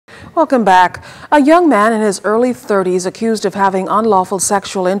Welcome back. A young man in his early 30s accused of having unlawful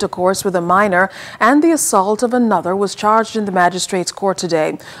sexual intercourse with a minor and the assault of another was charged in the magistrate's court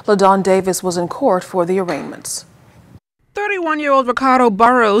today. LaDon Davis was in court for the arraignments. 31-year-old Ricardo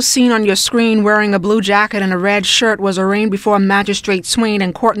Burrows, seen on your screen wearing a blue jacket and a red shirt, was arraigned before Magistrate Swain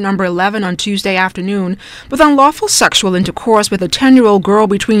in court number 11 on Tuesday afternoon with unlawful sexual intercourse with a 10-year-old girl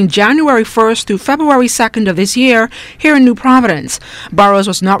between January 1st through February 2nd of this year here in New Providence. Burrows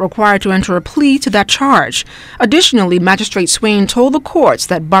was not required to enter a plea to that charge. Additionally, Magistrate Swain told the courts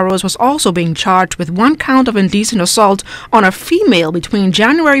that Burrows was also being charged with one count of indecent assault on a female between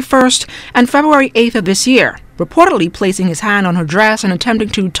January 1st and February 8th of this year, reportedly placing his hand on her dress and attempting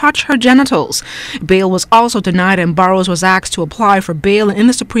to touch her genitals. Bail was also denied and Burrows was asked to apply for bail in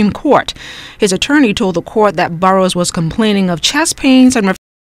the Supreme Court. His attorney told the court that Burrows was complaining of chest pains and